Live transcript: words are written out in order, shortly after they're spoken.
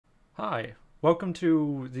Hi, welcome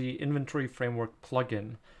to the Inventory Framework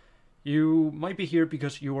plugin. You might be here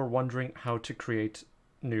because you are wondering how to create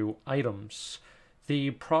new items. The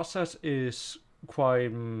process is quite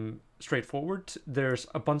straightforward. There's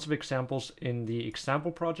a bunch of examples in the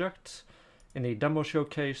example project, in the demo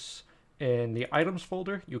showcase. In the items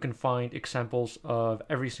folder, you can find examples of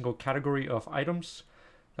every single category of items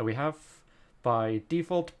that we have by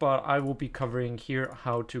default, but I will be covering here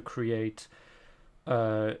how to create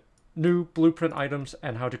new blueprint items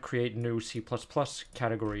and how to create new C++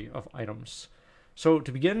 category of items. So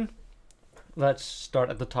to begin, let's start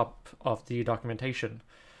at the top of the documentation.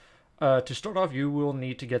 To start off, you will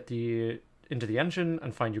need to get into the engine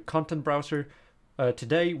and find your content browser.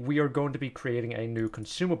 Today, we are going to be creating a new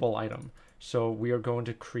consumable item. So we are going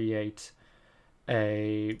to create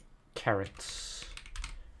a carrot.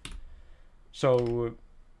 So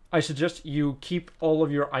I suggest you keep all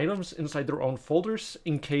of your items inside their own folders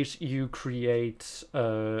in case you create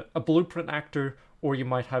a blueprint actor, or you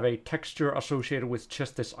might have a texture associated with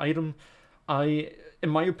just this item. In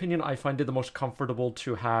my opinion, I find it the most comfortable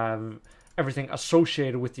to have everything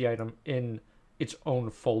associated with the item in its own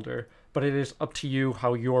folder, but it is up to you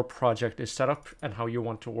how your project is set up and how you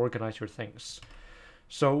want to organize your things.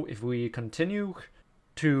 So if we continue,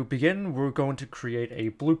 to begin, we're going to create a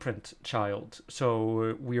blueprint child.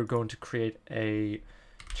 So we are going to create a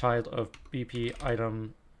child of BP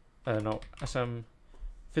item, SM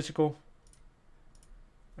physical.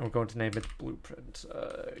 And we're going to name it blueprint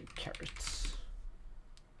carrots.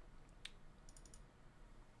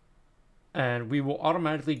 And we will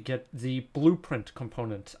automatically get the blueprint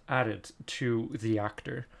component added to the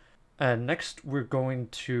actor. And next, we're going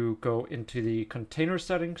to go into the container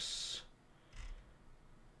settings,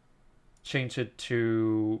 change it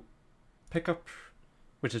to pickup,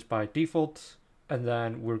 which is by default, and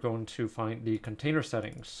then we're going to find the container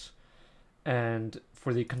settings. And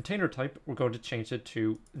for the container type, we're going to change it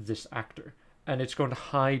to this actor. And it's going to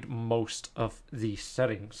hide most of the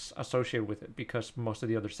settings associated with it because most of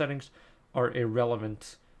the other settings are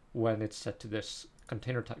irrelevant when it's set to this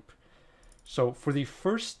container type. So for the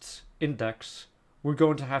first index, we're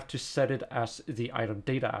going to have to set it as the item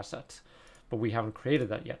data asset, but we haven't created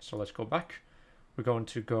that yet. So let's go back. We're going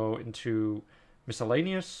to go into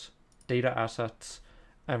miscellaneous data assets,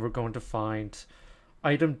 and we're going to find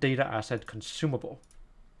item data asset consumable.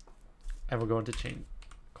 And we're going to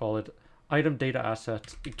call it item data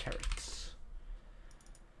asset carrots.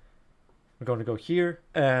 We're going to go here,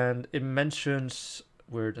 and it mentions,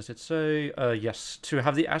 where does it say? Yes, to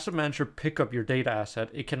have the asset manager pick up your data asset,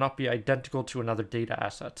 it cannot be identical to another data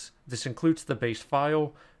asset. This includes the base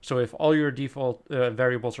file, so if all your default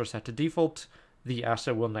variables are set to default, the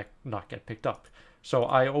asset will not get picked up. So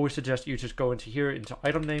I always suggest you just go into here, into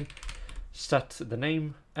item name, set the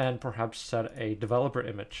name, and perhaps set a developer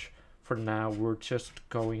image. For now, we're just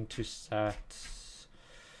going to set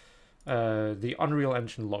the Unreal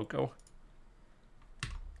Engine logo.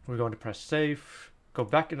 We're going to press save, go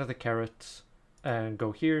back into the carrot, and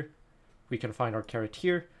go here. We can find our carrot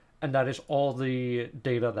here, and that is all the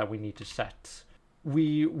data that we need to set.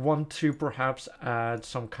 We want to perhaps add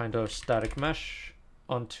some kind of static mesh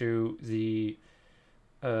onto the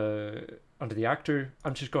actor.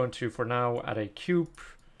 I'm just going to, for now, add a cube,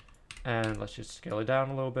 and let's just scale it down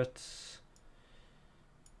a little bit.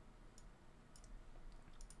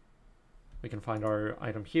 We can find our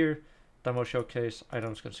item here. Demo showcase,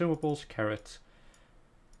 items, consumables, carrot,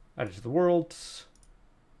 add it to the world.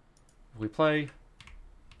 If we play,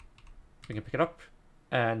 we can pick it up,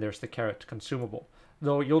 and there's the carrot consumable.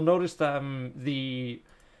 Though you'll notice that the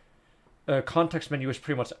context menu is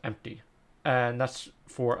pretty much empty, and that's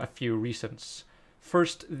for a few reasons.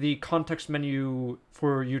 First, the context menu,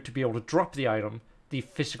 for you to be able to drop the item, the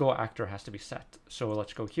physical actor has to be set. So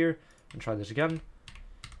let's go here and try this again.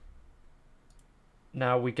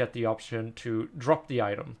 Now we get the option to drop the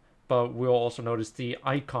item, but we'll also notice the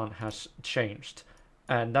icon has changed.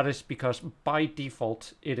 And that is because by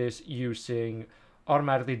default, it is using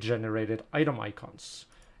automatically generated item icons.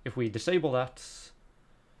 If we disable that,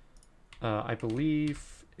 I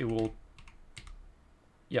believe it will,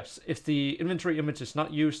 yes, if the inventory image is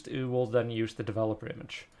not used, it will then use the developer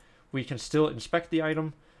image. We can still inspect the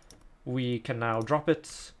item. We can now drop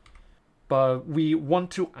it. But we want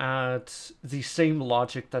to add the same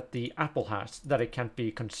logic that the Apple has, that it can't be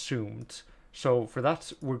consumed. So for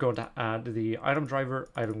that, we're going to add the item driver,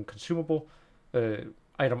 item consumable,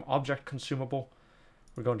 item object consumable.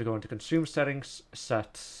 We're going to go into consume settings,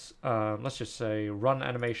 set, let's just say run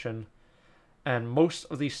animation. And most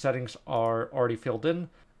of these settings are already filled in.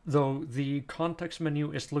 though the context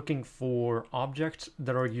menu is looking for objects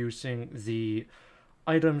that are using the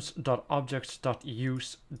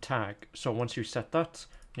items.objects.use tag. So once you set that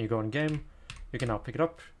and you go in game, you can now pick it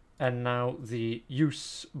up, and now the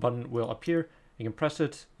use button will appear. You can press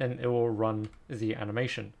it and it will run the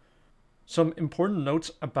animation. Some important notes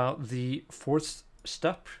about the fourth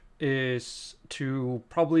step is to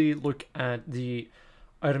probably look at the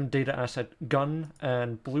item data asset gun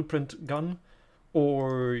and blueprint gun,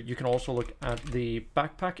 or you can also look at the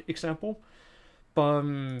backpack example. But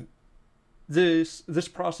this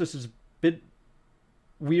process is a bit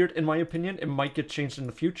weird in my opinion. It might get changed in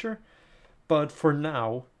the future, but for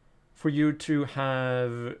now, for you to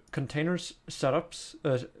have containers set up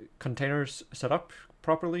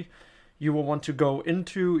properly, you will want to go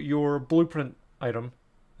into your blueprint item.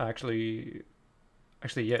 Go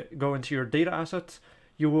into your data asset.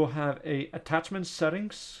 You will have a attachment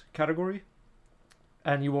settings category,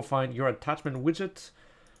 and you will find your attachment widget,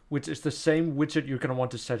 which is the same widget you're going to want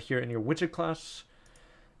to set here in your widget class.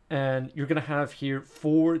 And you're going to have here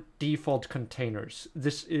 4 default containers.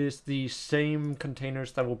 This is the same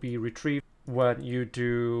containers that will be retrieved when you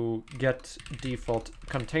do get default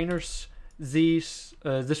containers. This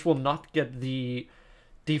will not get the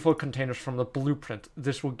default containers from the blueprint.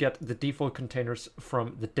 This will get the default containers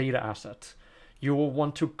from the data asset. You will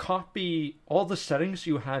want to copy all the settings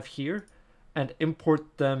you have here and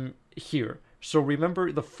import them here. So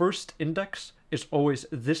remember, the first index is always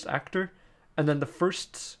this actor, and then the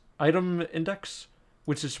first item index,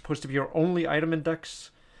 which is supposed to be your only item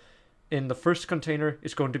index in the first container,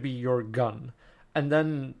 is going to be your gun. And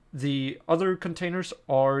then the other containers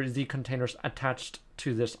are the containers attached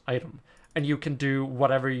to this item. And you can do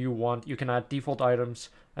whatever you want. You can add default items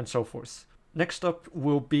and so forth. Next up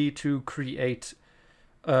will be to create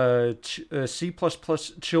C++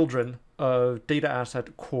 children data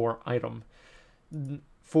asset core item.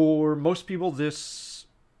 For most people, this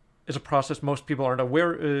is a process most people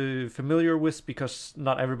aren't familiar with, because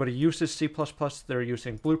not everybody uses C++. They're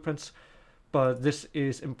using blueprints. But this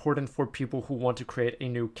is important for people who want to create a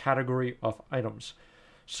new category of items.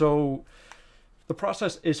 So the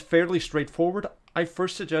process is fairly straightforward. I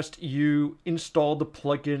first suggest you install the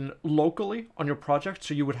plugin locally on your project.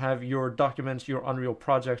 So you would have your documents, your Unreal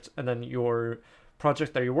project, and then your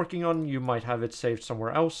project that you're working on, you might have it saved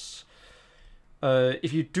somewhere else.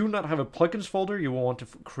 If you do not have a plugins folder, you will want to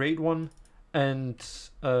create one. And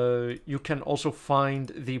you can also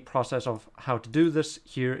find the process of how to do this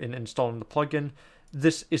here in installing the plugin.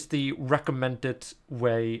 This is the recommended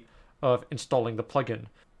way of installing the plugin.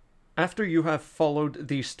 After you have followed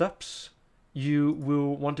these steps, you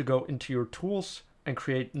will want to go into your tools and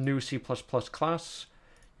create new C++ class.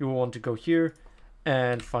 You will want to go here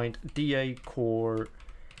and find DA core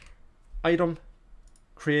item,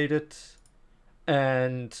 create it,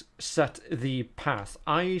 and set the path.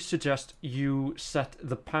 I suggest you set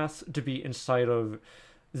the path to be inside of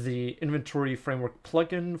the inventory framework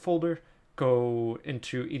plugin folder. Go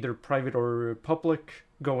into either private or public,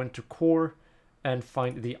 go into core and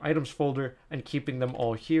find the items folder and keeping them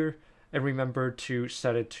all here. And remember to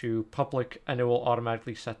set it to public, and it will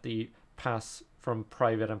automatically set the paths from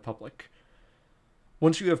private and public.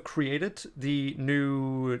 Once you have created the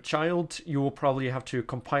new child, you will probably have to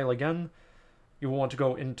compile again. You will want to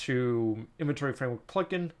go into inventory framework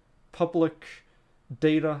plugin, public,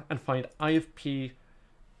 data, and find ifp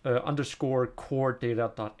underscore core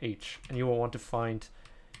data.h. And you will want to find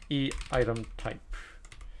item type.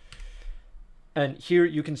 And here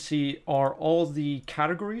you can see are all the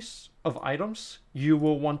categories of items. You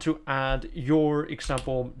will want to add your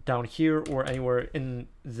example down here or anywhere in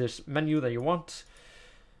this menu that you want.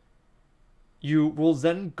 You will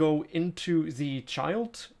then go into the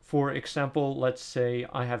child. For example, let's say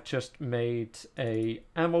I have just made a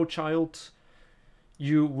ammo child.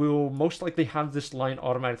 You will most likely have this line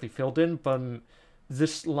automatically filled in, but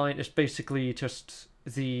this line is basically just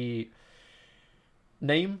the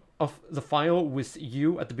name of the file with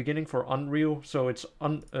U at the beginning for Unreal. So it's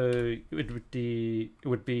it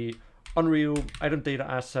would be Unreal item data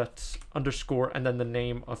assets underscore and then the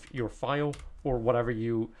name of your file or whatever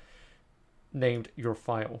you named your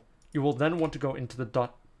file. You will then want to go into the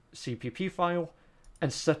 .cpp file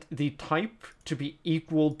and set the type to be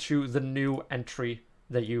equal to the new entry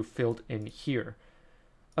that you filled in here.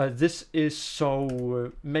 This is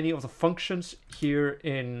so many of the functions here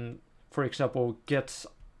in, for example, get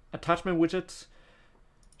attachment widgets,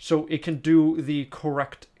 so it can do the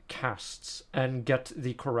correct casts and get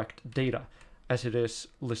the correct data as it is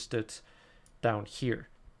listed down here.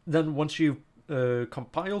 Then once you've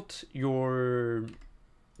compiled your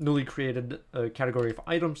newly created category of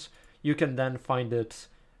items, you can then find it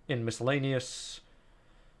in miscellaneous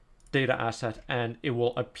data asset, and it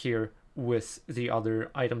will appear with the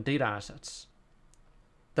other item data assets.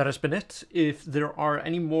 That has been it. If there are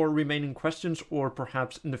any more remaining questions, or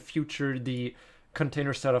perhaps in the future the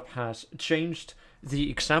container setup has changed, the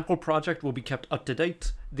example project will be kept up to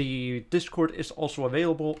date. The Discord is also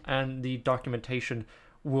available, and the documentation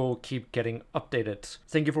will keep getting updated.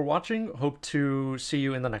 Thank you for watching. Hope to see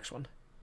you in the next one.